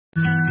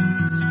Welcome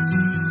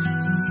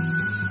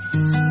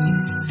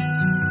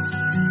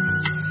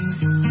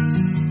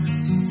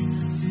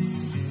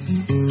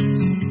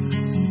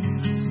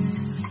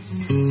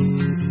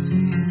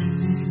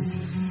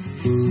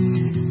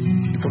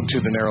to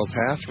the Narrow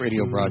Path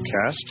radio broadcast.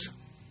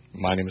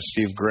 My name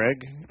is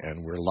Gregg,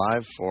 and we're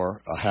live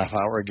for a half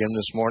hour again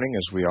this morning,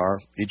 as we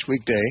are each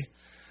weekday,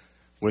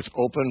 with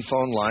open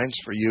phone lines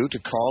for you to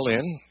call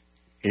in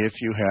if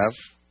you have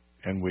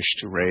and wish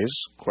to raise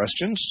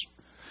questions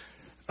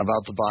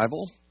about the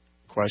Bible,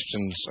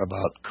 questions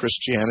about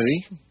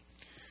Christianity,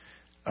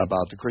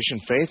 about the Christian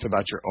faith,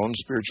 about your own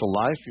spiritual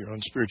life, your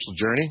own spiritual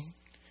journey.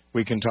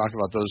 We can talk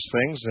about those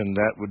things, and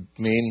that would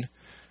mean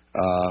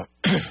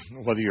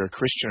whether you're a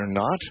Christian or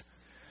not,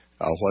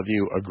 whether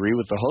you agree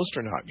with the host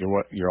or not.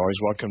 You're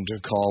always welcome to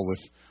call with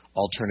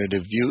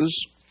alternative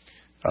views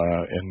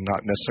and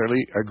not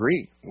necessarily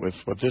agree with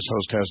what this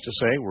host has to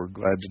say. We're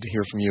glad to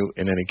hear from you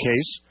in any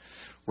case.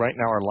 Right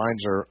now our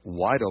lines are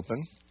wide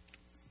open.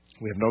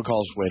 We have no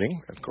calls waiting.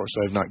 Of course,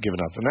 I have not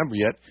given out the number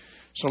yet.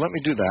 So let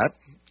me do that,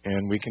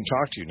 and we can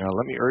talk to you. Now,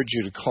 let me urge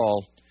you to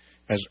call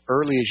as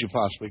early as you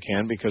possibly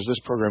can, because this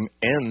program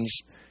ends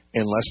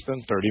in less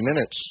than 30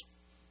 minutes.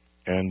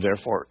 And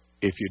therefore,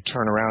 if you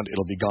turn around,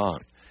 it'll be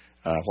gone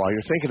while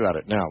you're thinking about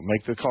it. Now,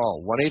 make the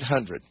call,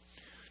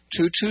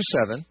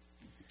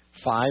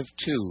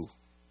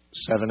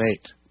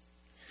 1-800-227-5278.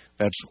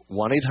 That's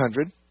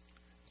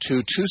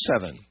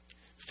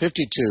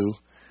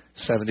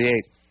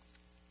 1-800-227-5278.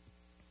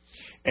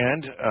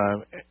 And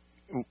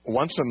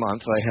once a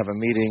month, I have a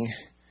meeting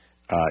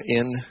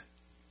in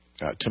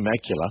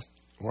Temecula,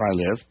 where I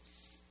live,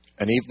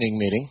 an evening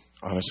meeting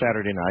on a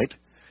Saturday night.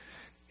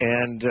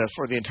 And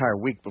for the entire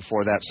week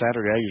before that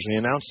Saturday, I usually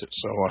announce it,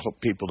 so I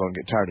hope people don't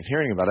get tired of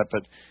hearing about it.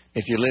 But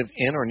if you live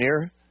in or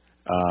near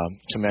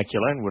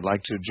Temecula and would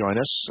like to join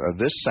us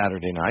this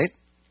Saturday night,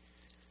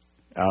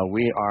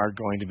 we are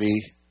going to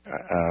be,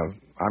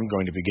 I'm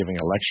going to be giving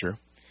a lecture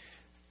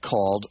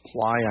called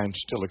Why I'm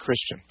Still a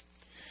Christian.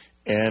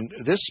 And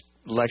this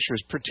lecture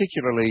is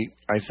particularly,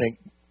 I think,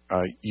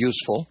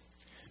 useful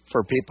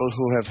for people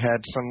who have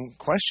had some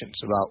questions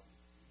about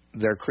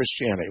their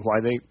Christianity, why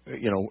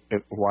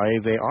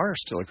they are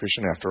still a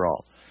Christian after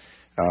all.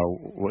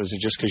 Was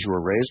it just because you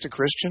were raised a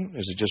Christian?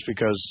 Is it just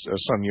because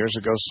some years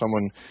ago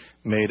someone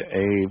made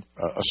a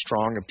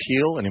strong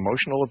appeal, an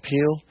emotional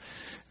appeal,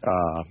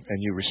 and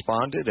you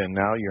responded, and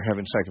now you're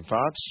having second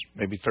thoughts,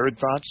 maybe third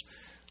thoughts?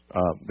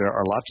 There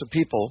are lots of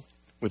people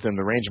within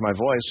the range of my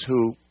voice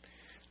who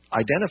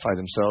identify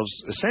themselves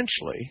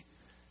essentially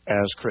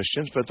as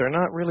Christians, but they're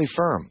not really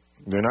firm.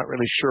 They're not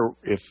really sure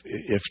if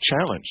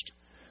challenged,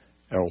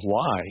 or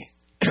why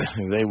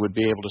they would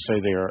be able to say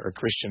they are a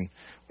Christian,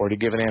 or to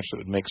give an answer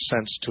that makes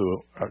sense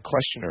to a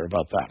questioner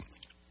about that.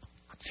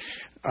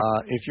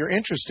 If you're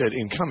interested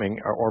in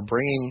coming or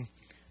bringing,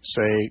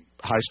 say,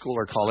 high school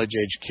or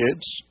college-age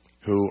kids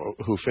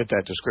who fit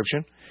that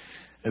description,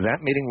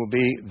 that meeting will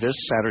be this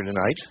Saturday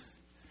night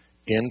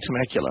in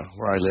Temecula,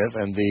 where I live,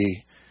 and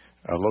the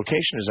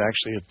location is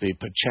actually at the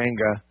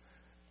Pachanga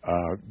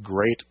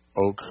Great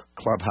Oak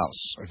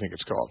Clubhouse, I think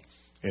it's called.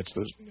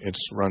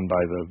 It's run by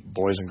the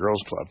Boys and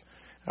Girls Club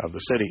of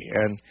the city.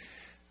 And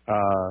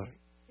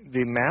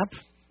the map,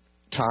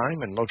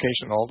 time, and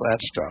location, all that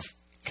stuff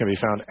can be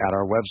found at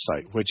our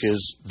website, which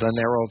is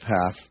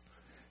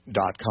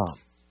thenarrowpath.com.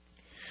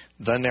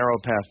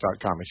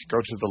 Thenarrowpath.com. If you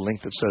go to the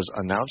link that says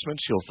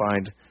announcements, you'll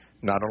find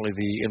not only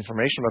the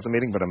information about the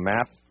meeting, but a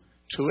map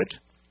to it.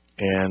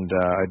 And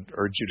I'd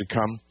urge you to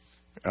come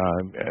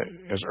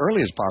as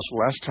early as possible.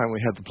 Last time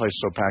we had the place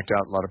so packed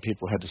out, a lot of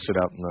people had to sit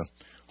out in the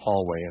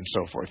hallway and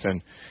so forth.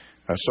 And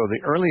so the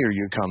earlier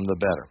you come, the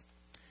better.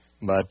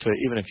 But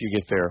even if you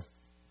get there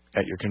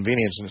at your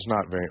convenience, and it's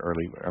not very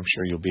early, I'm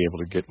sure you'll be able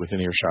to get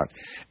within earshot.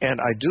 And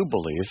I do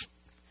believe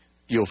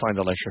you'll find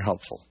the lecture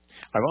helpful.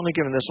 I've only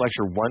given this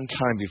lecture one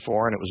time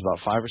before, and it was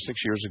about 5 or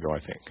 6 years ago,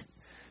 I think.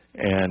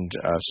 And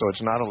so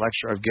it's not a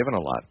lecture I've given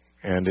a lot.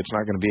 And it's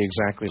not going to be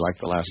exactly like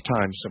the last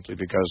time, simply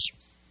because,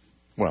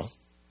 well,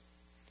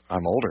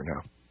 I'm older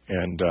now.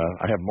 And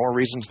I have more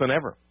reasons than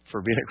ever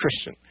for being a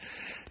Christian.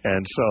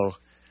 And so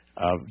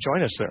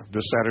join us there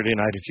this Saturday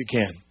night if you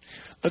can.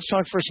 Let's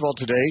talk first of all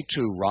today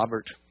to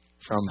Robert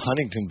from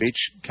Huntington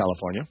Beach,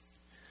 California.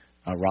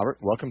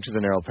 Robert, welcome to the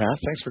Narrow Path.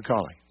 Thanks for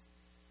calling.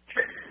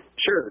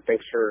 Sure.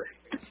 Thanks for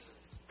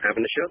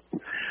having the show.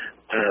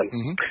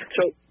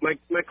 So my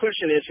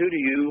question is, who do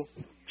you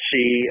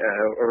see,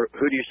 or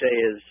who do you say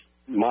is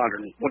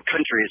modern? What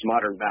country is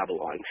modern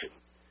Babylon?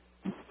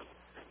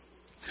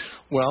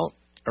 Well,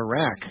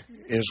 Iraq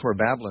is where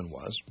Babylon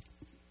was.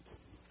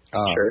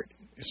 Sure.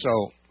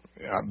 So,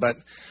 but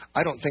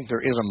I don't think there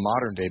is a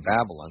modern-day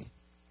Babylon.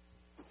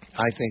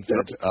 I think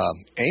that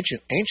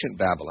ancient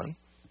Babylon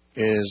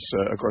is,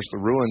 of course, the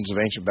ruins of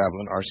ancient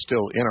Babylon are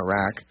still in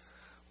Iraq,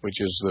 which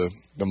is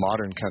the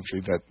modern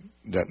country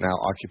that now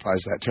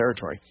occupies that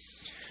territory.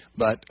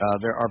 But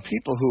there are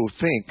people who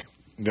think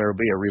there will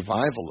be a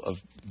revival of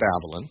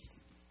Babylon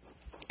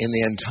in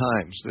the end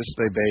times. This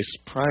they base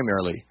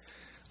primarily,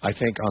 I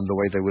think, on the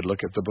way they would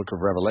look at the book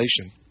of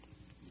Revelation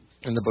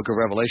in the book of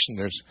Revelation,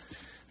 there's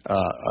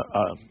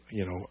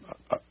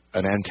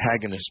an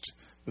antagonist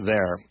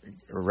there,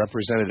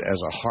 represented as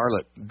a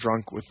harlot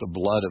drunk with the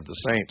blood of the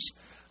saints,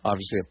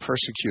 obviously a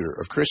persecutor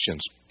of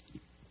Christians,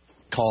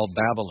 called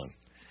Babylon.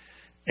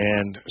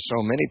 And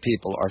so many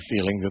people are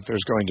feeling that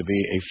there's going to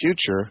be a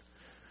future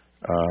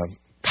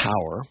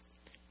power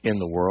in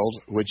the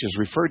world, which is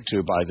referred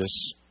to by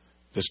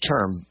this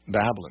term,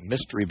 Babylon,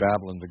 Mystery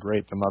Babylon the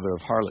Great, the mother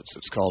of harlots,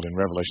 it's called in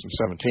Revelation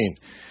 17.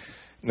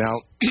 Now,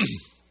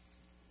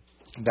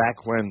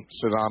 back when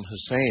Saddam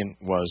Hussein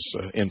was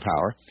in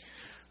power,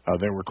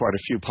 there were quite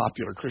a few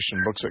popular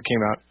Christian books that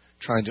came out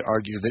trying to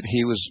argue that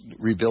he was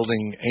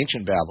rebuilding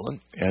ancient Babylon,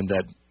 and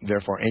that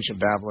therefore ancient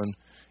Babylon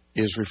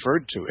is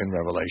referred to in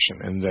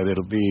Revelation, and that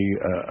it'll be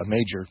a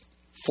major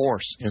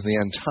force in the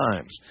end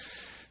times.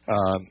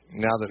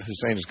 Now that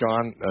Hussein is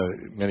gone,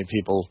 many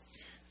people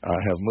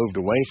have moved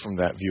away from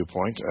that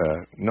viewpoint.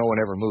 No one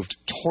ever moved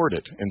toward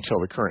it until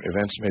the current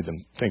events made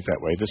them think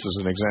that way. This is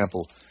an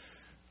example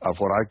of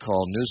what I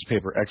call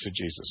newspaper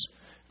exegesis.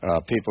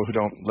 People who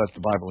don't let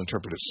the Bible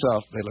interpret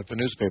itself, they let the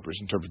newspapers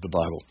interpret the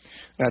Bible.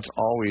 That's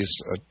always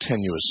a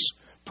tenuous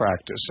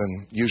practice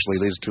and usually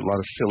leads to a lot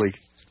of silly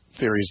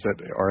theories that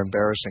are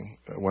embarrassing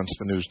once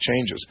the news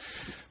changes.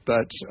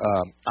 But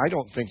I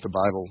don't think the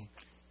Bible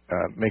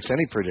makes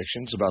any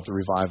predictions about the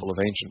revival of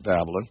ancient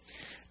Babylon,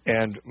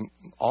 and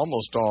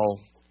almost all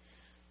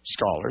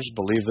scholars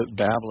believe that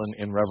Babylon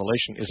in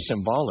Revelation is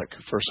symbolic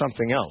for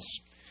something else.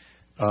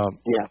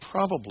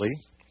 Probably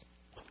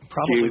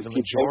the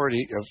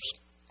majority of...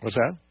 What's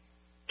that?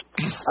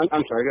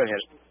 I'm sorry, go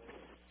ahead.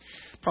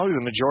 Probably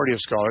the majority of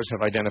scholars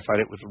have identified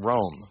it with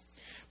Rome,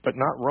 but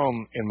not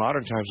Rome in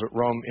modern times, but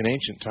Rome in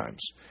ancient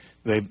times.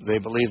 They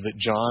believe that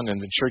John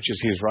and the churches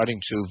he is writing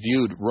to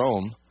viewed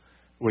Rome,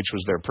 which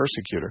was their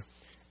persecutor,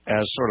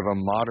 as sort of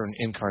a modern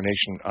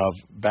incarnation of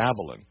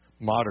Babylon,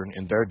 modern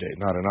in their day,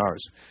 not in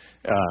ours.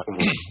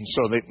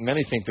 So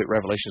many think that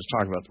Revelation is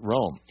talking about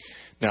Rome.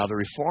 Now, the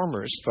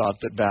Reformers thought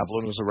that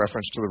Babylon was a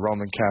reference to the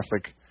Roman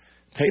Catholic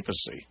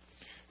papacy.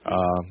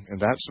 And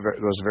that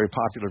was a very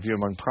popular view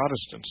among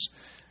Protestants.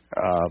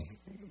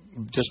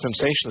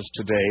 Dispensationalists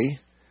today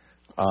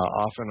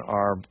often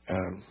are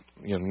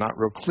not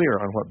real clear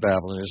on what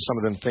Babylon is. Some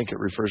of them think it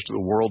refers to the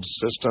world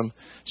system.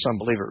 Some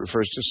believe it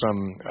refers to some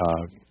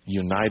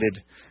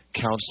united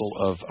council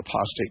of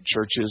apostate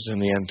churches in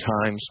the end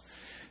times.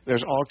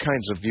 There's all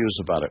kinds of views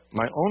about it.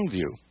 My own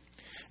view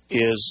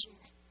is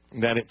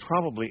that it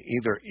probably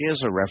either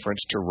is a reference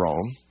to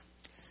Rome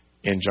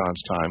in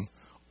John's time,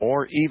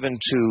 or even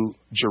to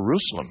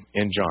Jerusalem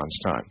in John's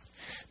time.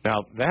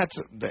 Now, that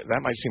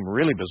might seem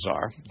really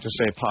bizarre to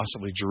say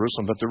possibly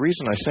Jerusalem, but the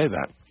reason I say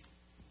that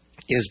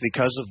is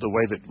because of the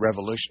way that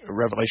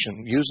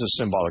Revelation uses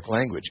symbolic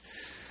language.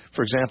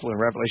 For example, in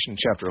Revelation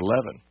chapter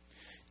 11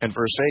 and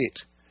verse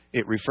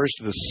 8, it refers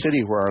to the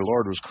city where our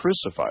Lord was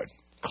crucified,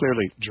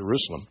 clearly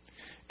Jerusalem,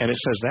 and it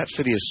says that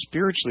city is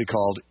spiritually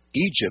called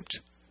Egypt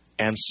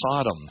and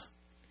Sodom.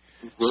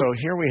 So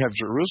here we have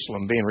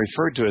Jerusalem being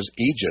referred to as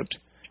Egypt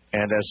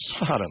and as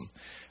Sodom.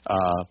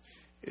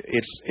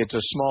 It's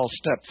a small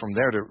step from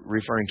there to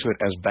referring to it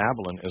as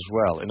Babylon as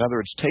well. In other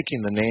words,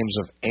 taking the names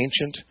of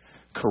ancient,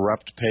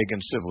 corrupt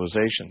pagan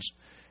civilizations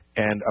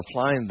and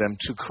applying them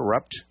to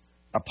corrupt,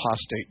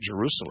 apostate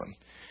Jerusalem.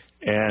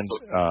 And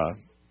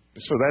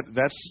so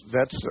that's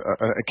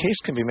a case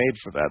can be made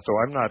for that, though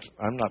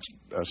I'm not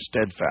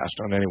steadfast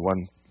on any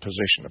one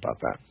position about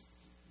that.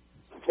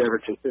 Have you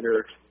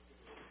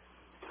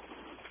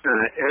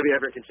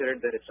ever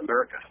considered that it's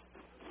America?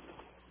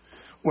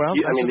 Well,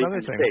 that's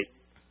another thing.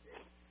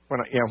 When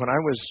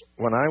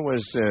I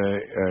was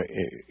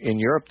in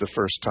Europe the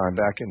first time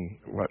back in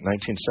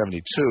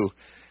 1972,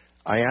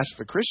 I asked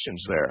the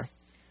Christians there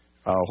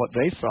what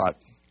they thought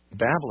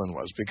Babylon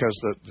was, because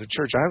the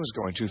church I was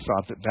going to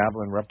thought that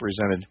Babylon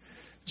represented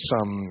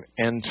some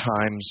end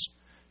times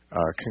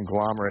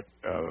conglomerate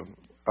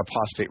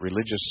apostate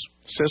religious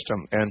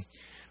system, and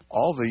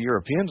all the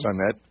Europeans I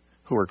met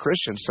who were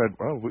Christians said,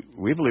 "Well,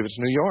 we believe it's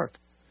New York,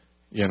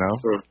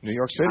 New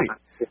York City."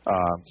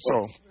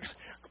 So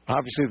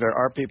obviously there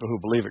are people who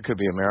believe it could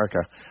be America.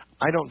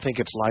 I don't think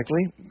it's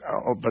likely,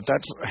 but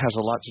that has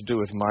a lot to do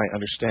with my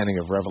understanding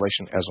of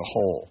Revelation as a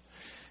whole.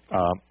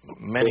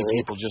 Many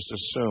people just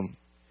assume,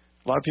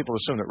 a lot of people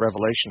assume that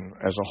Revelation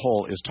as a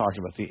whole is talking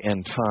about the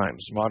end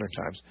times, modern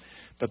times,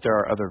 but there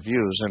are other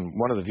views, and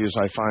one of the views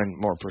I find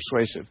more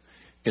persuasive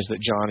is that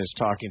John is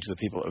talking to the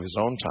people of his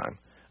own time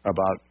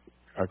about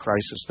a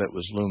crisis that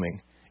was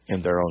looming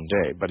in their own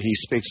day. But he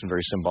speaks in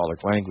very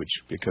symbolic language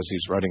because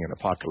he's writing an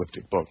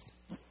apocalyptic book.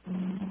 I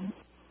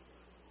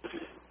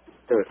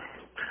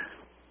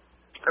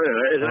don't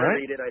know. As I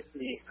read it, I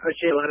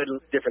see a lot of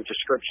different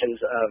descriptions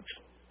of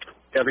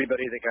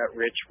everybody that got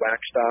rich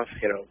waxed off,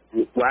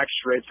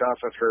 waxed rich off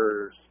of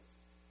her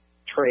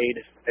trade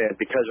and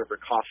because of her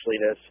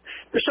costliness.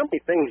 There's so many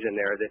things in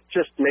there that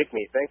just make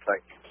me think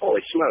like,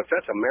 holy smokes,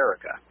 that's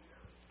America.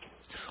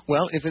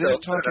 Well, if it is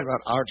talking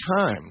about our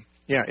time,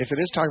 if it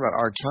is talking about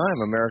our time,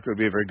 America would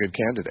be a very good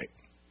candidate.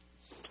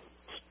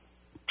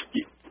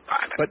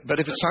 But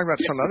if it's talking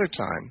about some other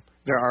time,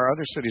 there are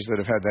other cities that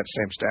have had that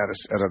same status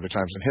at other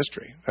times in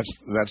history.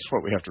 That's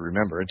what we have to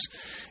remember. It's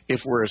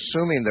if we're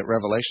assuming that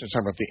Revelation is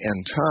talking about the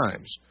end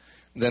times,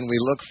 then we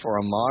look for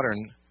a modern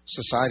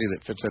society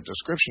that fits that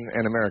description,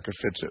 and America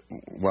fits it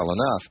well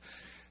enough.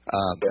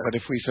 But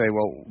if we say,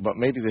 well, but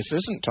maybe this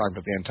isn't talking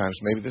about the end times,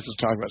 maybe this is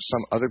talking about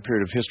some other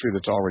period of history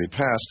that's already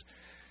passed,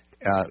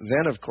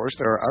 then, of course,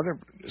 there are other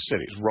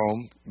cities,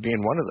 Rome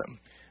being one of them,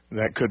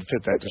 that could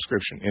fit that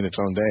description in its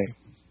own day.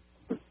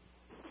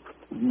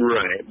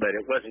 Right, but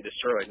it wasn't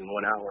destroyed in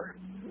 1 hour.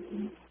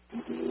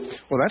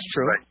 Well, that's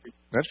true. Right.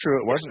 That's true.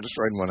 It wasn't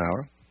destroyed in 1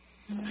 hour.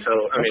 So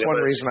that's one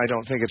reason I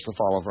don't think it's the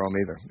fall of Rome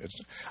either.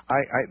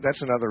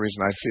 That's another reason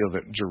I feel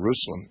that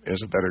Jerusalem is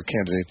a better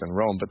candidate than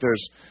Rome. But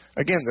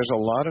there's a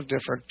lot of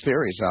different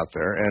theories out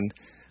there, and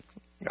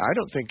I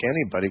don't think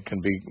anybody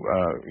can be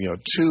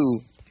too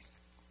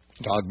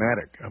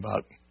dogmatic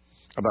about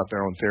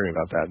their own theory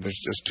about that.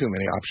 There's just too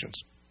many options.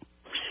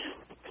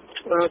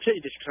 Well, I'll tell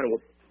you just kind of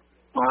what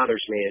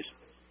bothers me is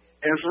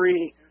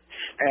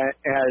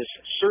as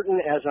certain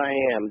as I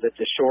am that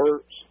the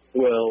shores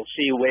will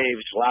see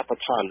waves lap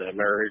upon them,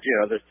 or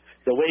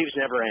the waves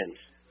never end.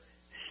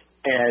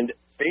 And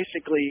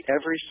basically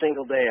every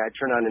single day I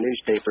turn on the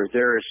newspaper,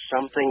 there is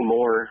something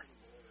more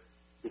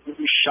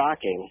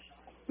shocking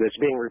that's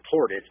being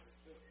reported.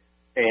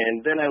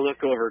 And then I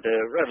look over to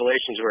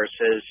Revelations where it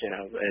says,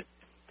 it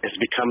has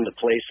become the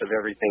place of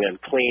everything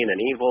unclean and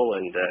evil,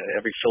 and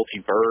every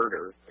filthy bird,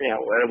 or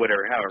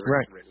whatever, however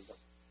right. it's written.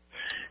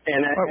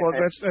 And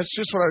that's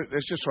just what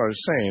I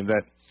was saying,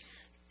 that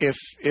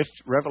if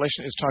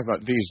Revelation is talking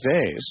about these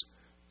days,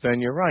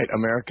 then you're right.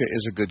 America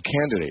is a good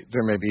candidate.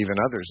 There may be even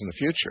others in the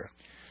future.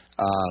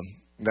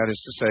 That is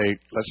to say,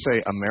 let's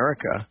say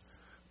America,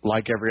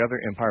 like every other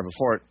empire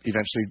before it,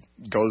 eventually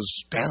goes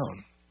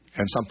down,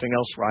 and something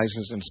else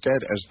rises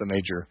instead as the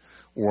major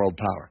world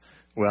power.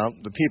 Well,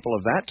 the people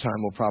of that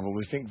time will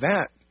probably think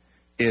that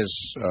is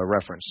a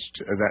reference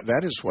to,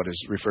 that is what is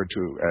referred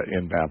to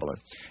in Babylon,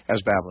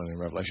 as Babylon in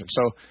Revelation.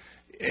 So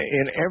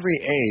in every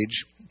age,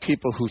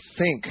 people who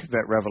think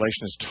that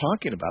Revelation is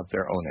talking about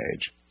their own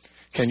age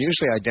can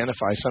usually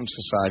identify some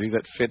society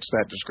that fits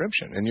that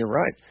description. And you're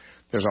right.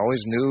 There's always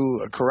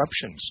new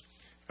corruptions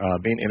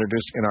being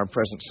introduced in our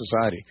present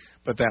society.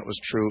 But that was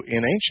true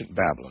in ancient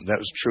Babylon. That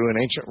was true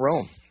in ancient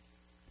Rome.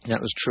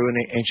 That was true in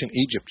ancient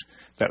Egypt.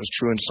 That was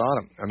true in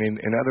Sodom. I mean,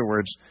 in other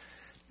words,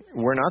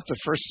 we're not the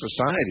first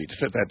society to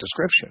fit that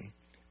description.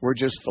 We're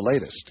just the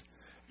latest.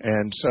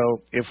 And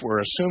so if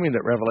we're assuming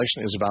that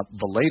Revelation is about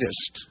the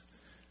latest,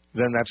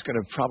 then that's going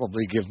to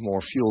probably give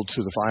more fuel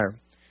to the fire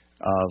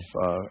of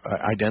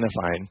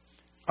identifying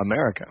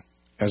America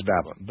as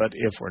Babylon. But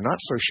if we're not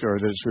so sure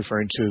that it's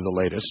referring to the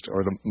latest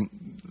or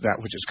that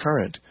which is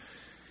current,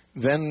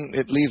 then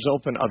it leaves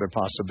open other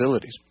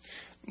possibilities.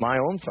 My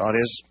own thought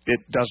is it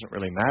doesn't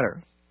really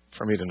matter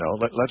for me to know.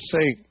 Let's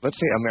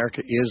say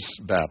America is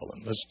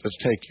Babylon. Let's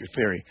take your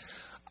theory.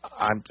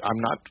 I'm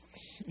not,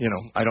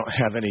 I don't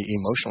have any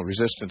emotional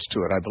resistance to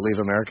it. I believe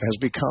America has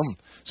become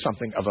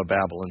something of a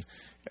Babylon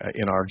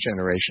in our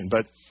generation.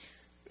 But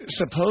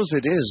suppose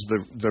it is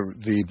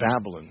the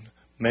Babylon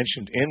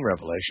mentioned in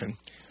Revelation.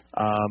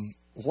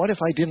 What if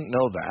I didn't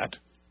know that?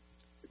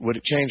 Would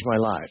it change my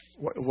life?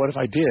 What if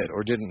I did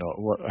or didn't know?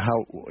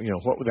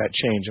 What would that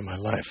change in my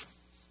life?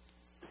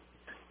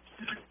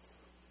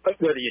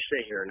 Whether you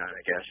stay here or not,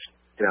 I guess.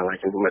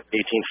 Like in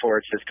 18:4,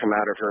 it says, "Come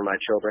out of her, my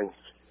children,"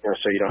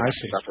 so you don't have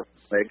to suffer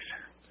plagues.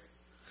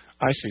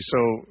 I see.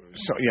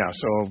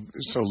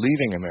 So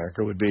leaving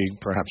America would be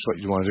perhaps what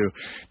you want to do.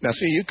 Now,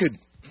 see, you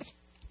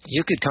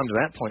could come to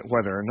that point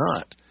whether or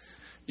not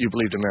you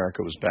believed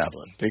America was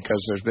Babylon,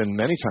 because there's been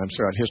many times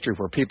throughout history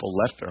where people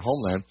left their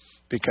homeland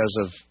because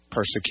of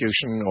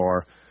persecution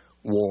or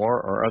war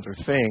or other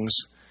things.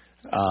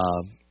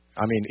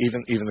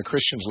 Even the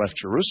Christians left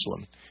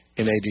Jerusalem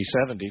in AD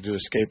 70 to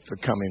escape the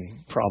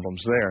coming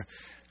problems there.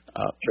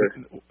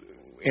 Sure.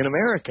 In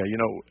America,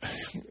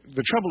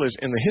 the trouble is,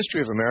 in the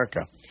history of America,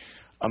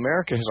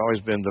 America has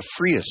always been the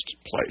freest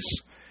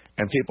place,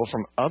 and people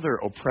from other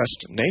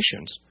oppressed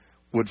nations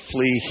would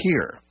flee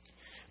here.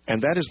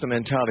 And that is the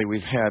mentality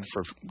we've had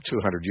for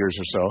 200 years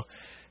or so.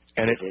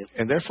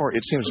 And therefore,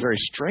 it seems very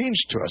strange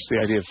to us, the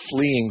idea of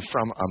fleeing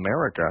from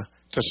America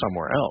to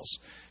somewhere else.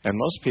 And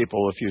most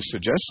people, if you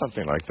suggest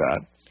something like that,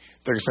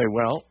 they're going to say,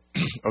 well,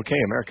 okay,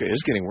 America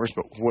is getting worse,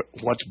 but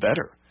what's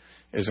better?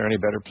 Is there any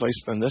better place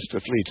than this to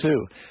flee to?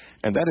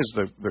 And that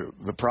is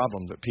the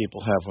problem that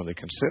people have when they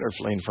consider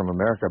fleeing from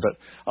America.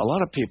 But a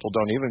lot of people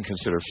don't even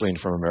consider fleeing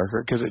from America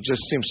because it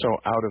just seems so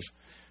out of,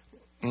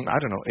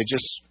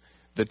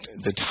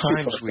 the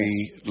times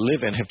we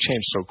live in have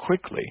changed so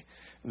quickly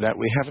that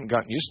we haven't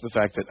gotten used to the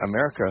fact that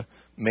America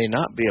may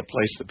not be a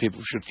place that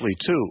people should flee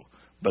to,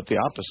 but the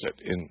opposite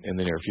in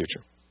the near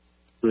future.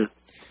 Mm.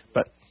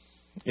 But,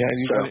 yeah,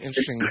 you've got an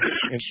interesting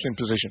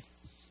position.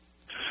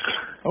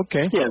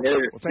 Okay. Yeah,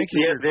 well, thank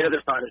you. The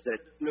other thought is that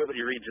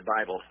nobody reads the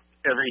Bible.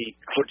 Every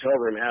hotel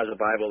room has a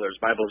Bible. There's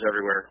Bibles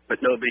everywhere,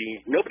 but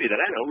nobody that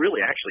I know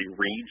really actually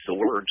reads the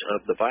words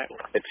of the Bible.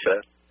 It's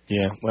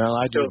Yeah, well,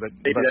 I do, So but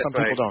maybe that's some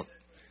people don't.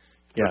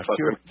 Yeah,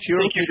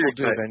 fewer people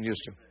do than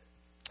used to.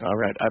 All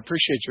right. I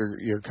appreciate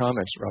your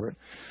comments, Robert.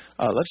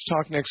 Let's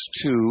talk next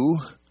to,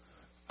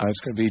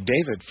 it's going to be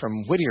David from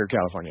Whittier,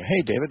 California.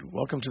 Hey, David.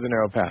 Welcome to the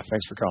Narrow Path.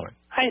 Thanks for calling.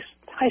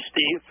 Hi,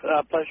 Steve.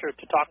 Pleasure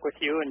to talk with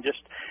you and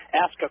just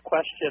ask a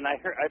question.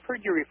 I've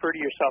heard you refer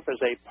to yourself as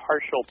a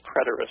partial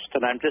preterist,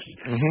 and I'm just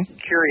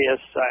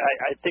curious.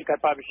 I think I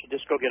probably should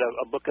just go get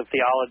a book of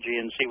theology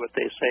and see what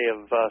they say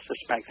of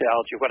systematic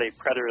theology, what a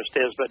preterist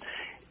is. But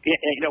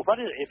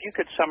if you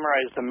could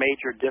summarize the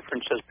major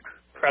differences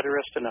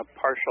preterist and a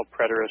partial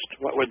preterist,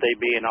 what would they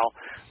be? And I'll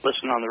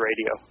listen on the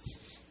radio.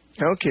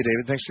 Okay,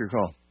 David. Thanks for your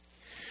call.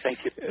 Thank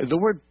you.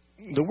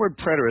 The word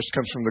preterist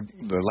comes from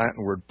the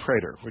Latin word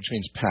praeter, which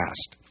means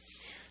past.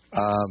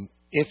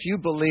 If you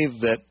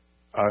believe that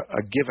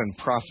a given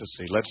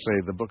prophecy, let's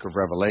say the book of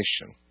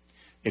Revelation,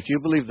 if you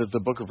believe that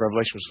the book of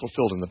Revelation was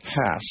fulfilled in the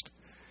past,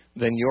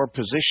 then your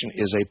position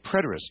is a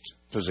preterist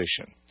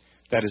position.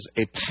 That is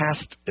a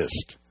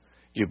pastist.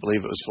 You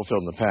believe it was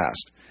fulfilled in the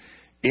past.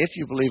 If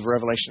you believe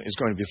Revelation is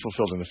going to be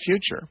fulfilled in the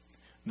future,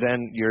 then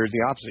you're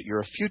the opposite.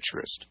 You're a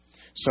futurist.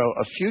 So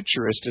a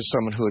futurist is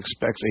someone who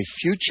expects a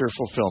future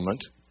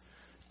fulfillment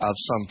of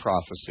some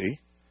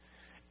prophecy,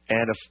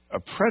 and a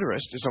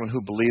preterist is someone who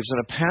believes in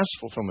a past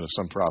fulfillment of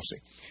some prophecy.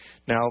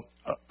 Now,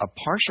 a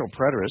partial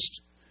preterist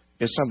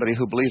is somebody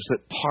who believes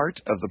that part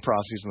of the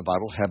prophecies in the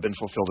Bible have been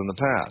fulfilled in the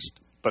past,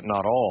 but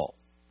not all.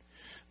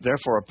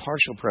 Therefore, a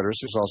partial preterist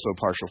is also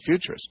a partial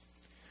futurist.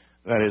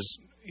 That is,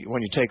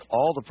 when you take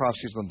all the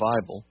prophecies in the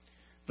Bible,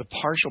 the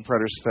partial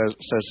preterist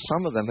says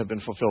some of them have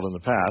been fulfilled in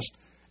the past,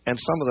 and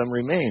some of them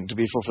remain to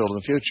be fulfilled in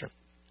the future.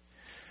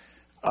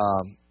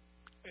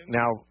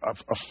 Now,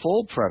 a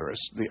full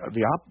preterist,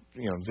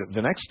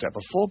 the next step,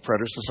 a full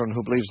preterist is someone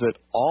who believes that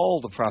all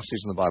the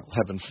prophecies in the Bible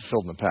have been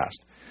fulfilled in the past.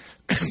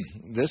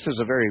 This is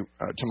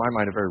to my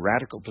mind, a very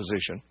radical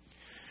position,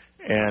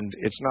 and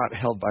it's not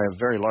held by a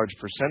very large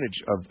percentage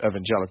of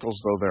evangelicals,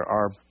 though there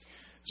are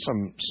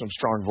some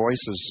strong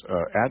voices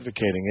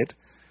advocating it.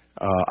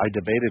 I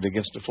debated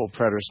against a full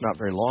preterist not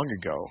very long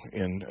ago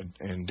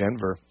in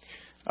Denver,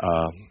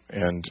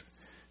 and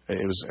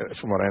it was,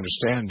 from what I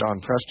understand,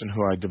 Don Preston,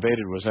 who I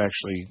debated,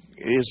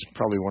 is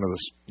probably one of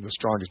the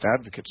strongest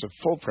advocates of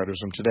full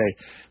preterism today.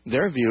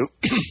 Their view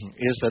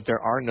is that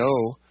there are no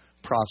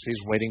prophecies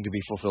waiting to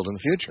be fulfilled in the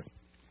future.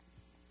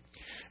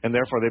 And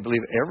therefore they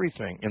believe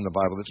everything in the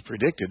Bible that's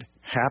predicted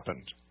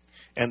happened.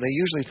 And they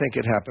usually think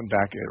it happened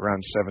back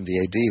around 70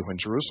 AD when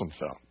Jerusalem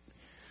fell.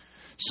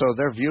 So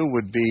their view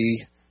would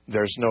be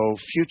there's no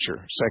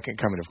future second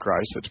coming of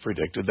Christ that's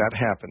predicted. That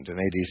happened in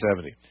AD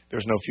 70.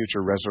 There's no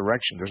future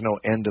resurrection. There's no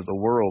end of the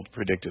world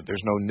predicted.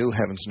 There's no new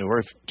heavens, new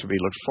earth to be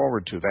looked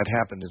forward to. That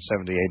happened in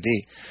 70 AD.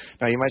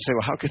 Now you might say,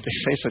 well, how could they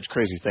say such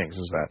crazy things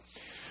as that?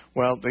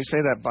 Well, they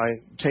say that by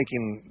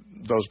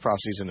taking those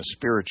prophecies in a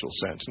spiritual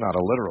sense, not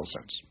a literal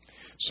sense.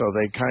 So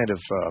they kind of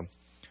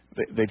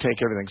they take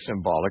everything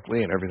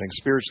symbolically and everything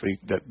spiritually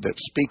that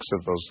speaks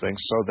of those things,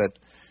 so that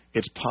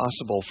it's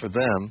possible for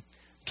them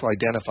to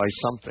identify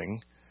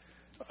something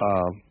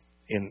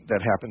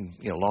that happened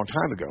a long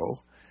time ago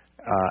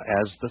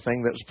as the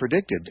thing that was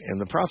predicted in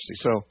the prophecy.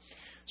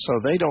 So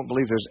they don't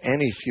believe there's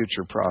any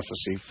future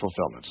prophecy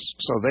fulfillments.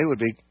 So they would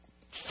be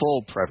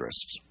full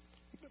preterists.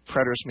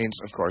 Preterist means,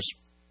 of course,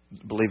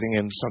 believing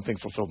in something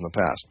fulfilled in the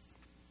past.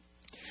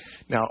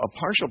 Now, a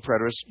partial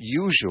preterist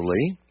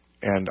usually,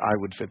 and I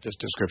would fit this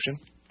description,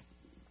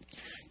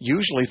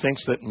 usually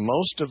thinks that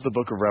most of the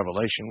book of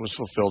Revelation was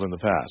fulfilled in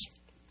the past,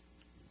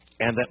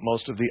 and that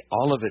most of the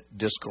Olivet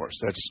Discourse,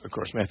 that's, of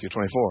course, Matthew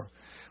 24,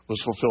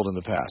 was fulfilled in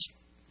the past.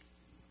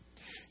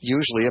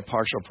 Usually, a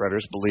partial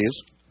preterist believes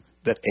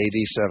that AD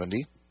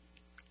 70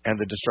 and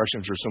the destruction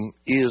of Jerusalem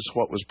is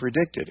what was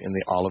predicted in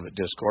the Olivet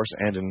Discourse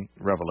and in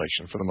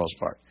Revelation, for the most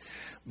part.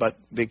 But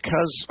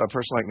because a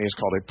person like me is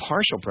called a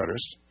partial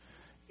preterist,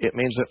 it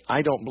means that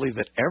I don't believe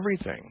that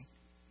everything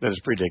that is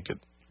predicted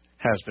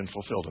has been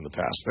fulfilled in the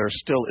past. There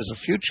still is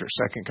a future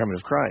second coming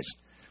of Christ.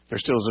 There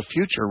still is a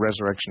future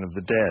resurrection of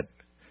the dead.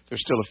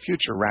 There's still a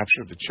future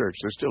rapture of the church.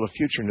 There's still a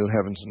future new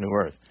heavens and new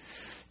earth.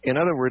 In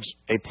other words,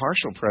 a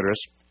partial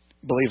preterist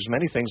believes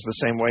many things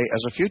the same way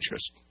as a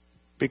futurist,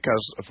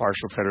 because a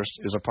partial preterist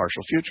is a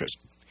partial futurist.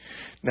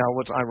 Now,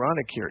 what's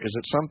ironic here is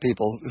that some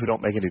people who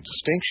don't make any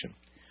distinction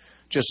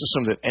just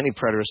assume that any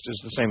preterist is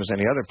the same as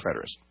any other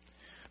preterist.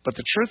 But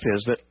the truth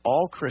is that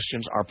all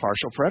Christians are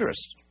partial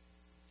preterists,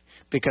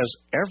 because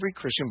every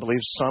Christian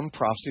believes some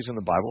prophecies in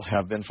the Bible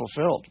have been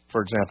fulfilled.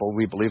 For example,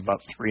 we believe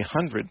about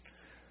 300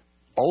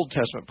 Old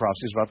Testament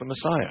prophecies about the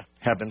Messiah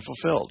have been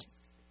fulfilled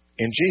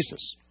in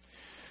Jesus.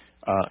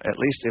 At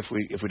least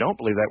if we don't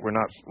believe that,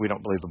 we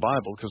don't believe the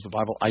Bible, because the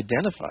Bible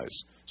identifies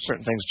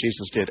certain things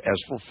Jesus did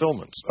as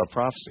fulfillments of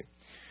prophecy.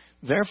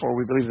 Therefore,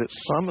 we believe that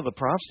some of the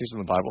prophecies in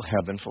the Bible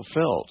have been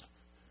fulfilled,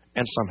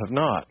 and some have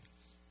not.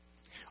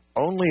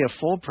 Only a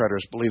full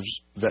preterist believes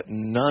that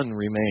none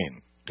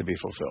remain to be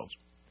fulfilled.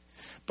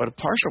 But a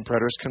partial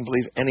preterist can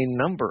believe any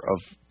number of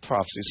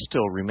prophecies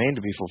still remain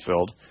to be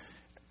fulfilled,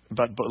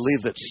 but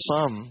believe that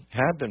some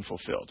have been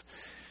fulfilled.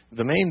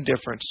 the main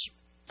difference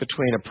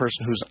between a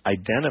person who's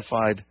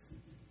identified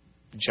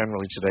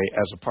generally today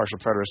as a partial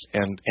preterist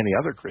and any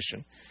other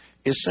Christian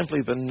is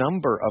simply the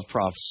number of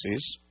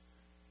prophecies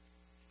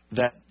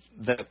that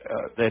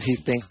he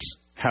thinks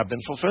have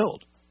been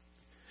fulfilled.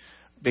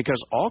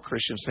 Because all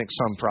Christians think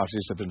some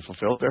prophecies have been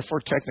fulfilled,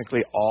 therefore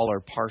technically all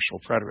are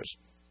partial preterists.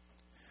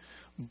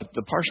 But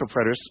the partial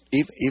preterists,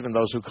 even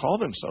those who call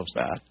themselves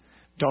that,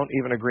 don't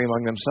even agree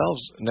among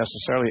themselves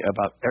necessarily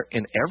about,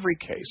 in every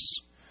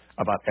case,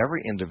 about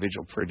every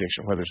individual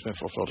prediction, whether it's been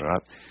fulfilled or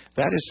not.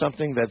 That is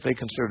something that they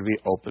consider to be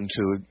open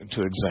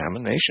to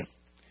examination.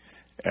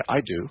 I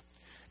do.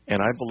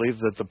 And I believe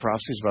that the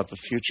prophecies about the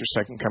future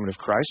second coming of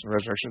Christ and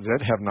resurrection of the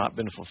dead have not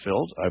been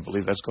fulfilled. I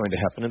believe that's going to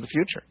happen in the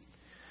future.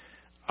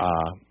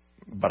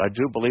 But I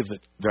do believe that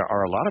there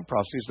are a lot of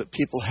prophecies that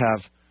people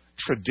have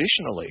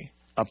traditionally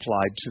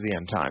applied to the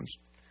end times,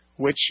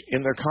 which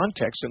in their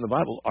context in the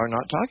Bible are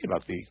not talking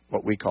about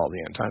what we call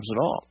the end times at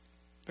all.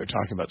 They're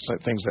talking about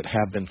things that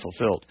have been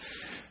fulfilled.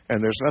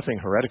 And there's nothing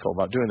heretical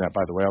about doing that,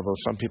 by the way, although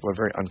some people are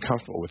very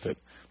uncomfortable with it,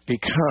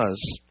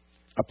 because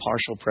a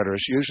partial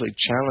preterist usually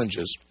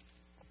challenges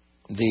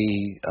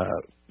the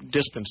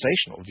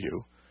dispensational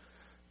view,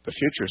 the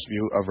futurist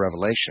view of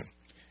Revelation.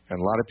 And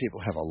a lot of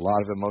people have a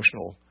lot of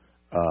emotional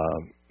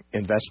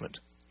investment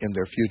in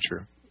their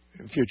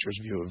future's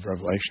view of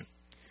Revelation.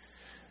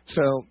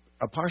 So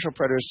a partial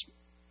preterist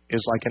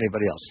is like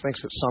anybody else,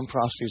 thinks that some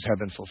prophecies have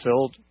been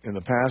fulfilled in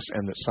the past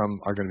and that some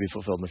are going to be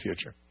fulfilled in the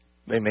future.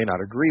 They may not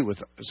agree with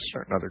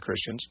certain other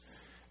Christians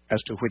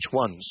as to which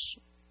ones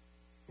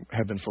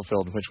have been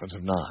fulfilled and which ones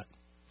have not.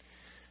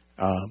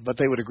 But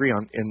they would agree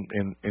on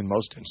in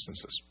most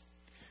instances.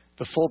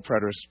 The full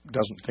preterist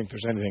doesn't think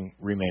there's anything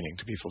remaining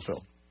to be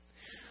fulfilled.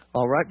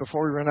 All right,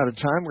 before we run out of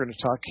time, we're going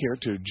to talk here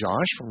to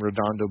Josh from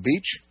Redondo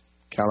Beach,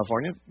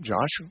 California.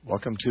 Josh,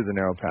 welcome to the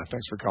Narrow Path.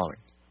 Thanks for calling.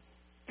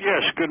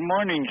 Yes, good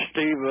morning,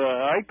 Steve.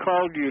 I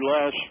called you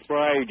last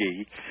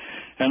Friday,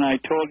 and I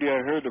told you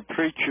I heard a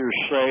preacher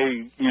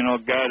say,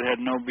 God had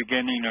no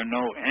beginning or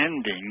no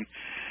ending.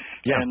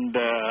 Yeah. And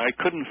I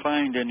couldn't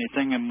find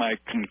anything in my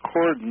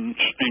concordance,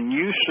 and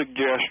you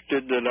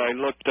suggested that I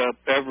looked up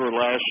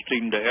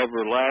everlasting to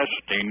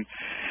everlasting,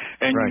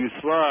 and right. You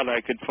thought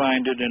I could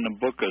find it in the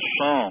book of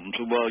Psalms.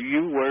 Well,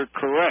 you were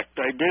correct.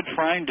 I did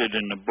find it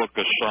in the book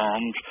of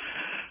Psalms,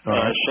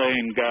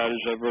 saying God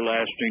is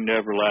everlasting to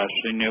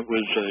everlasting. It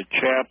was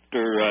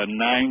chapter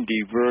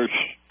 90, verse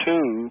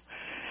 2.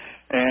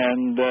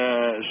 And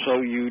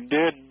so you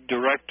did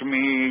direct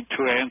me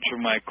to answer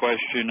my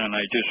question, and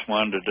I just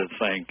wanted to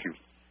thank you.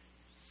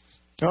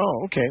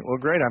 Oh, okay. Well,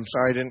 great. I'm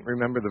sorry I didn't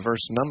remember the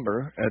verse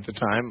number at the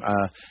time.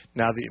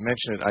 Now that you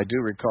mention it, I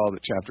do recall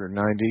that chapter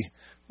 90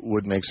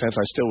 would make sense.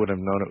 I still would have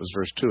known it was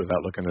verse 2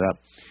 without looking it up.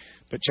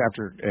 But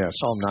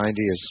Psalm 90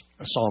 is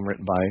a psalm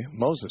written by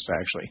Moses,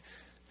 actually,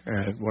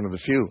 one of the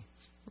few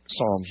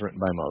psalms written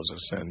by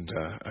Moses. And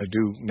I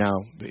do, now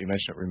that you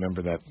mention it,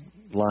 remember that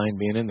line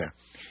being in there.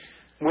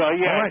 Well,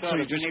 yeah, right, so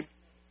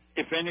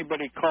if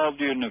anybody called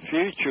you in the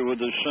future with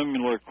a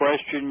similar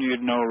question,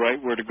 you'd know right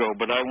where to go.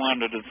 But I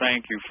wanted to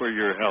thank you for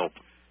your help.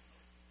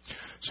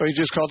 So you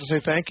just called to say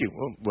thank you.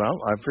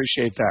 Well, I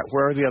appreciate that.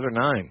 Where are the other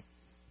 9?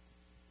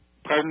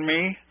 Pardon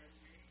me?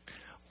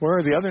 Where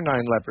are the other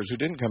 9 lepers who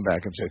didn't come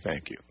back and say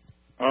thank you?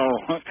 Oh,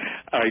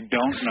 I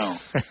don't know.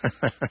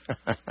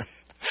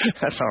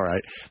 That's all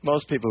right.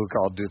 Most people who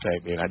call do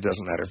thank me, and it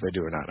doesn't matter if they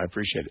do or not. I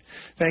appreciate it.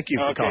 Thank you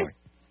for calling.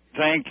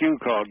 Thank you,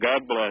 Carl.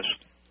 God bless.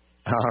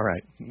 All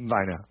right.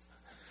 Bye now.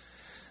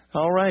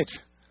 All right.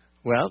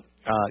 Well,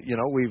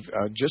 we've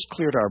just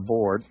cleared our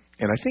board,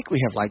 and I think we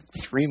have like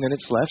 3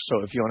 minutes left. So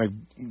if you want to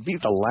be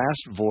the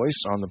last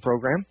voice on the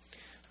program,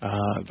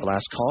 the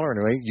last caller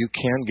anyway, you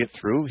can get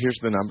through. Here's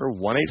the number,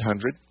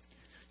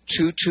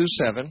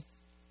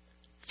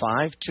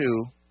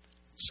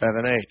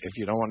 1-800-227-5278. If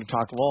you don't want to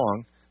talk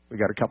long, we've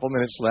got a couple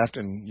minutes left,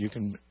 and you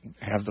can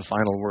have the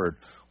final word.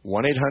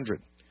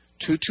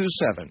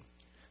 1-800-227-5278.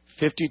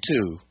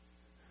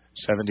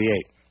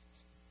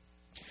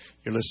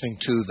 You're listening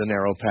to The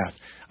Narrow Path.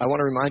 I want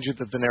to remind you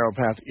that The Narrow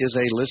Path is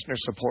a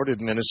listener-supported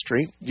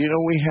ministry.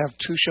 We have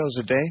 2 shows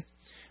a day.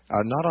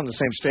 Not on the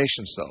same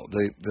stations, though.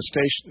 The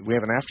station, we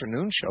have an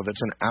afternoon show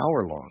that's an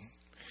hour long.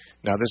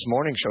 Now, this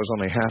morning show is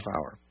only a half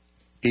hour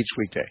each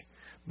weekday.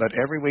 But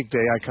every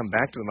weekday, I come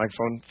back to the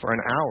microphone for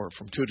an hour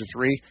from 2 to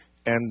 3,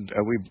 and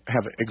we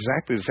have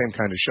exactly the same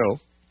kind of show,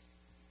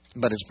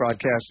 but it's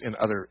broadcast in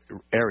other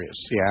areas,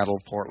 Seattle,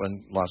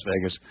 Portland, Las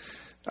Vegas,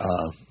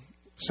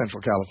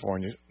 Central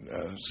California,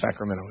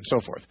 Sacramento, and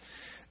so forth.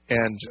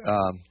 And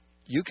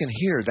you can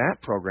hear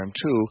that program,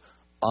 too,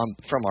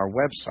 from our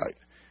website.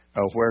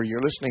 Where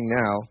you're listening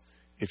now,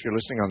 if you're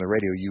listening on the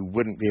radio, you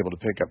wouldn't be able to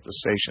pick up the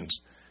stations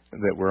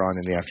that we're on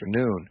in the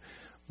afternoon.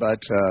 But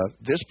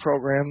this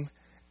program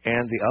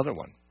and the other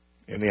one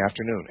in the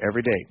afternoon,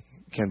 every day,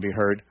 can be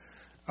heard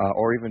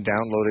or even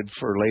downloaded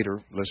for later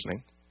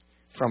listening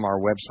from our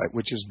website,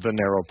 which is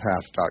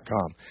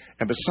thenarrowpath.com.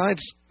 And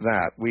besides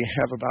that, we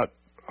have about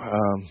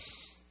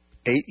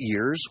 8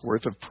 years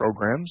worth of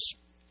programs,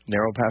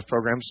 Narrow Path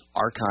programs,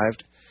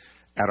 archived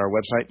at our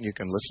website, and you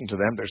can listen to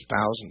them. There's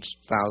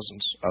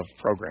thousands of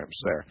programs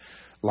there.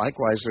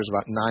 Likewise, there's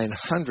about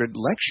 900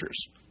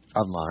 lectures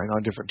of mine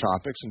on different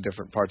topics and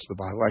different parts of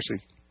the Bible,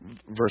 actually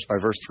verse by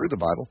verse through the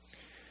Bible,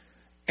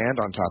 and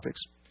on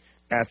topics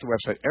at the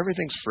website.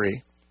 Everything's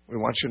free. We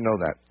want you to know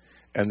that.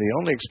 And the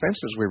only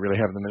expenses we really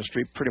have in the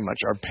ministry pretty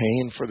much are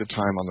paying for the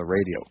time on the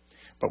radio.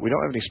 But we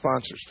don't have any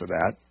sponsors for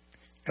that,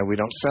 and we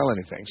don't sell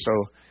anything. So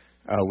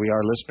we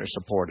are listener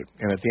supported.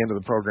 And at the end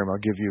of the program, I'll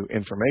give you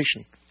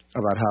information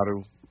about how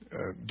to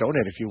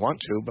donate if you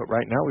want to. But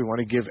right now, we want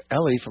to give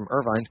Ellie from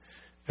Irvine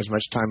as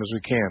much time as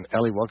we can.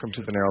 Ellie, welcome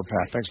to The Narrow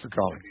Path. Thanks for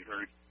calling.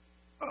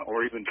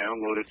 Or even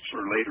download it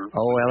for later.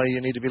 Oh, Ellie,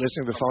 you need to be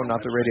listening to the phone,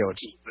 not the radio. It's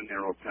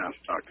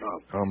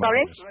thenarrowpath.com. Oh, my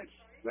Sorry? goodness.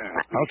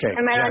 Okay.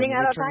 Am I running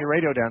out of turn time? your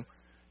radio down.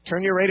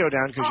 Turn your radio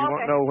down because you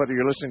won't okay. know whether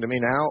you're listening to me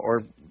now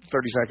or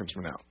 30 seconds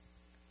from now.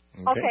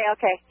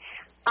 Okay.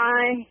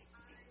 I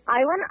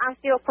want to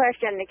ask you a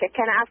question.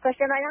 Can I ask a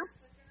question right now?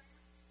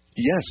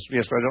 Yes,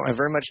 but I don't have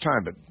very much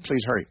time, but please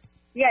hurry.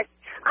 Yes.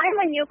 I'm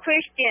a new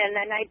Christian,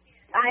 and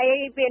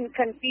I've been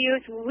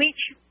confused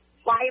which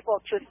Bible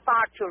to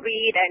start to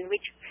read and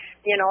which,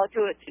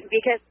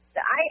 because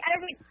I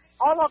read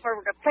all over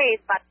the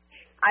place, but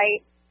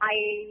I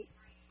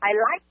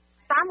like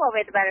some of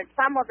it, but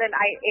some of it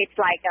it's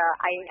like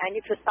I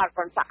need to start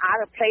from some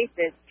other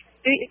places.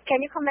 Can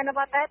you comment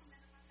about that?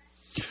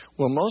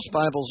 Well, most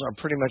Bibles are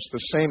pretty much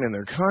the same in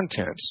their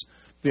contents.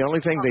 The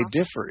only thing they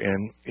differ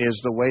in is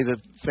the way that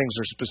things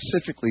are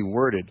specifically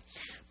worded.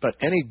 But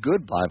any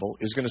good Bible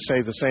is going to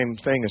say the same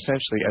thing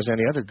essentially as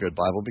any other good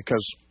Bible,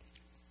 because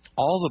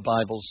all the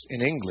Bibles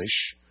in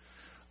English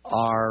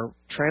are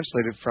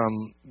translated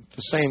from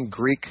the same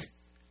Greek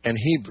and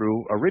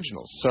Hebrew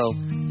originals. So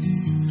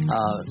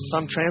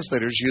some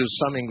translators use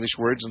some English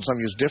words and some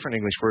use different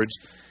English words,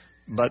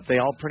 but they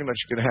all pretty much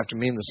are going to have to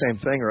mean the same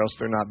thing, or else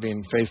they're not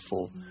being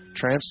faithful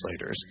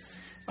translators.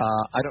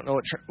 I don't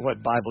know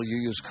what Bible you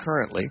use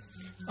currently.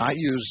 I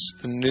use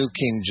the New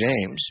King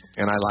James,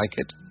 and I like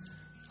it.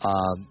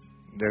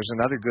 There's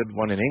another good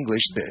one in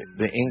English.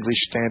 The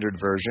English Standard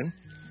Version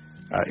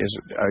is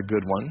a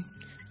good one.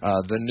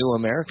 The New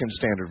American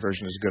Standard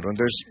Version is a good one.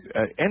 There's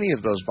any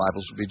of those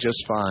Bibles would be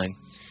just fine.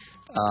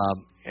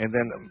 And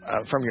then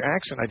from your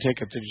accent, I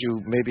take it that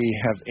you maybe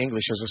have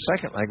English as a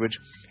second language.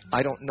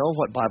 I don't know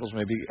what Bibles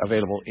may be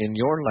available in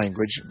your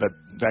language, but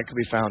that could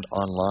be found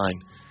online.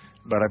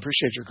 But I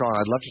appreciate your call.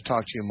 I'd love to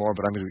talk to you more,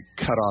 but I'm going to be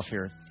cut off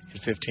here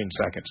in 15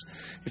 seconds.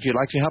 If you'd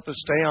like to help us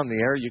stay on the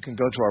air, you can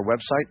go to our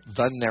website,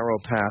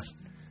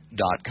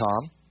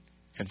 thenarrowpath.com,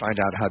 and find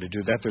out how to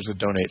do that. There's a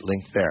donate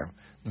link there,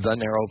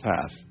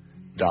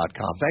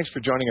 thenarrowpath.com. Thanks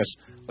for joining us.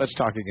 Let's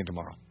talk again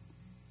tomorrow.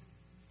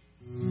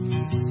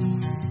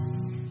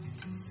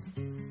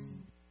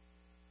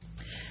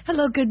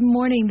 Hello, good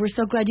morning. We're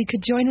so glad you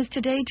could join us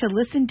today to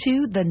listen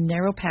to The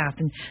Narrow Path.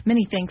 And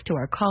many thanks to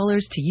our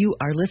callers, to you,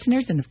 our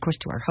listeners, and of course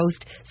to our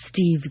host,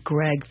 Steve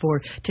Gregg,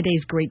 for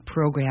today's great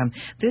program.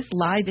 This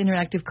live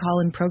interactive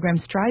call-in program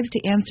strives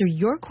to answer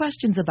your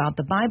questions about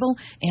the Bible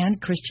and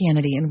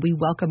Christianity. And we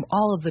welcome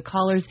all of the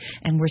callers,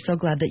 and we're so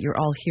glad that you're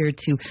all here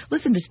to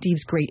listen to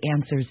Steve's great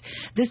answers.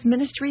 This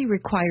ministry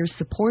requires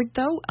support,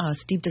 though.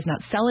 Steve does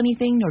not sell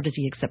anything, nor does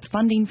he accept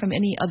funding from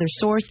any other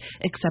source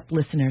except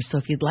listeners. So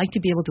if you'd like to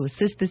be able to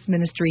assist this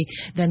ministry,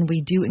 then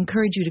we do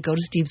encourage you to go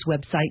to Steve's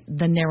website,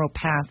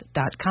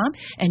 thenarrowpath.com,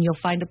 and you'll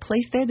find a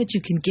place there that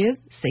you can give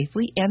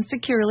safely and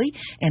securely,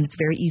 and it's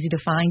very easy to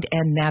find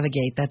and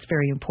navigate. That's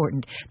very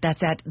important.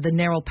 That's at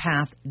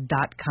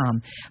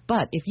thenarrowpath.com.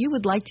 But if you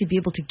would like to be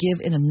able to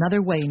give in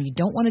another way and you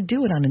don't want to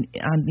do it on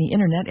the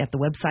internet at the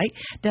website,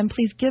 then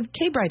please give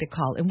K-Bright a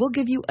call, and we'll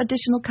give you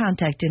additional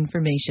contact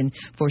information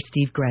for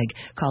Steve Gregg.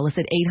 Call us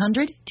at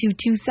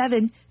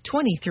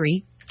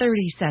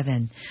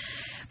 800-227-2337.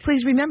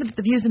 Please remember that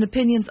the views and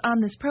opinions on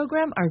this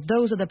program are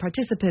those of the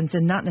participants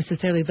and not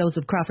necessarily those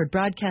of Crawford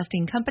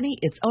Broadcasting Company,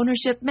 its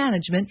ownership,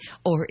 management,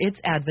 or its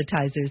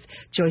advertisers.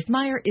 Joyce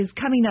Meyer is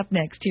coming up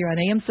next here on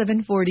AM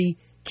 740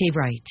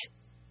 K-Bright.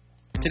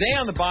 Today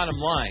on The Bottom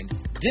Line,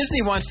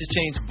 Disney wants to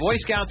change Boy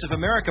Scouts of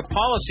America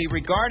policy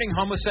regarding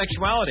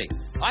homosexuality.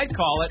 I'd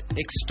call it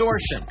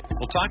extortion.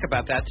 We'll talk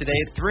about that today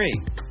at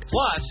 3.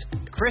 Plus,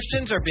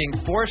 Christians are being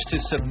forced to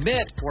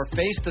submit or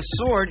face the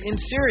sword in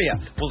Syria.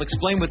 We'll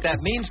explain what that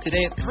means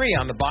today at 3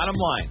 on The Bottom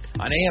Line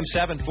on AM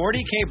 740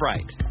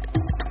 K-Bright.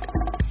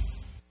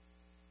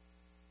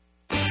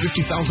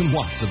 50,000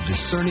 watts of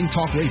discerning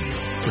talk radio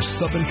for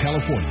Southern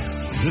California.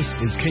 This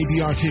is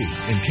KBRT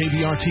and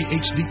KBRT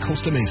HD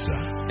Costa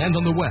Mesa, and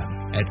on the web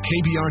at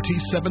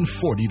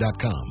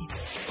kbrt740.com.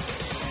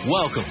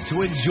 Welcome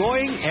to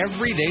Enjoying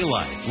Everyday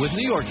Life with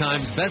New York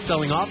Times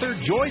bestselling author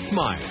Joyce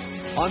Meyer.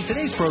 On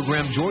today's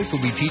program, Joyce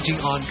will be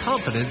teaching on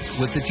confidence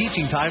with the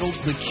teaching titled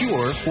The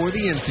Cure for the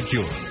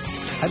Insecure.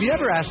 Have you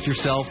ever asked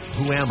yourself,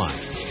 who am I?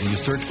 And you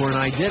search for an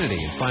identity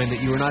and find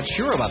that you are not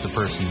sure about the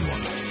person you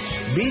are.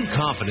 Being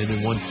confident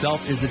in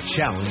oneself is a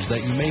challenge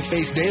that you may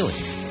face daily.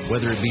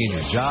 Whether it be in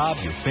your job,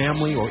 your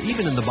family, or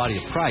even in the body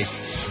of Christ,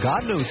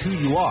 God knows who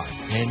you are,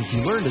 and if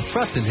you learn to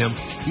trust in Him,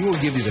 He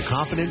will give you the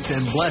confidence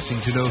and blessing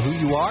to know who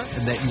you are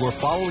and that you are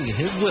following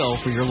His will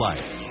for your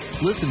life.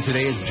 Listen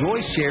today as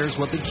Joyce shares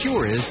what the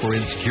cure is for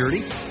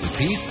insecurity, the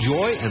peace,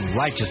 joy, and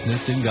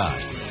righteousness in God.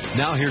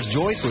 Now here's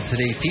Joyce with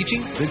today's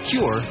teaching, The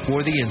Cure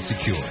for the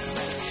Insecure.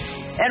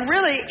 And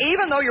really,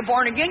 even though you're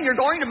born again, you're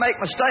going to make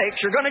mistakes.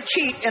 You're going to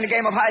cheat in a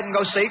game of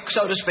hide-and-go-seek,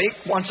 so to speak,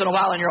 once in a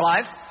while in your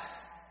life.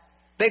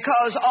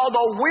 Because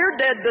although we're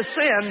dead to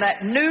sin,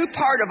 that new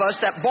part of us,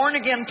 that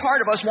born-again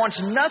part of us, wants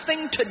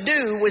nothing to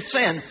do with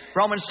sin.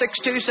 Romans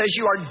 6:2 says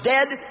you are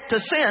dead to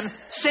sin.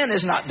 Sin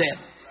is not dead.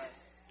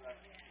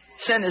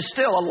 Sin is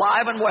still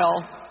alive and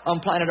well on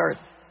planet Earth.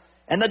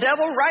 And the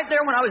devil, right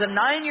there when I was a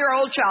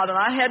 9-year-old child and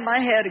I had my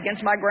head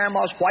against my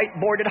grandma's white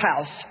boarded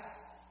house,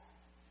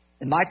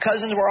 and my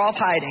cousins were off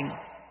hiding,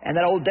 and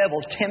that old devil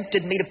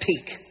tempted me to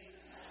peek.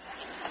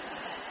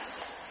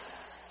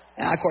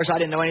 And, of course, I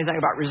didn't know anything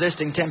about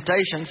resisting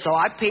temptation, so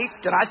I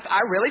peeked, and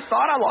I really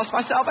thought I lost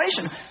my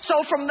salvation.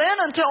 So from then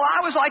until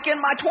I was like in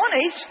my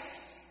 20s,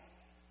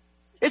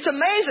 it's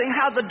amazing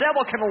how the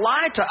devil can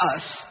lie to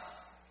us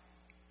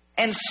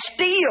and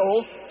steal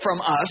from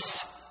us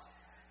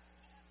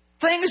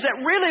things that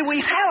really we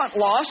haven't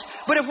lost,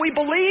 but if we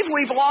believe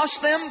we've lost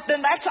them,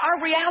 then that's our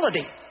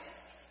reality.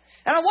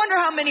 And I wonder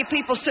how many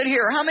people sit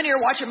here, how many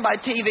are watching by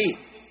TV,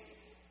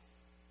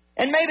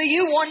 and maybe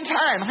you one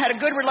time had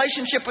a good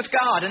relationship with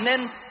God, and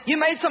then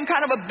you made some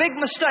kind of a big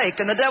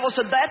mistake, and the devil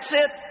said, that's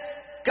it,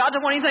 God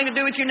doesn't want anything to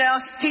do with you now,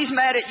 He's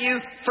mad at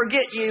you,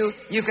 forget you,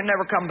 you can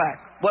never come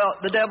back. Well,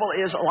 the devil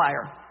is a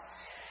liar.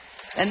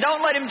 And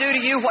don't let him do to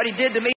you what he did to me.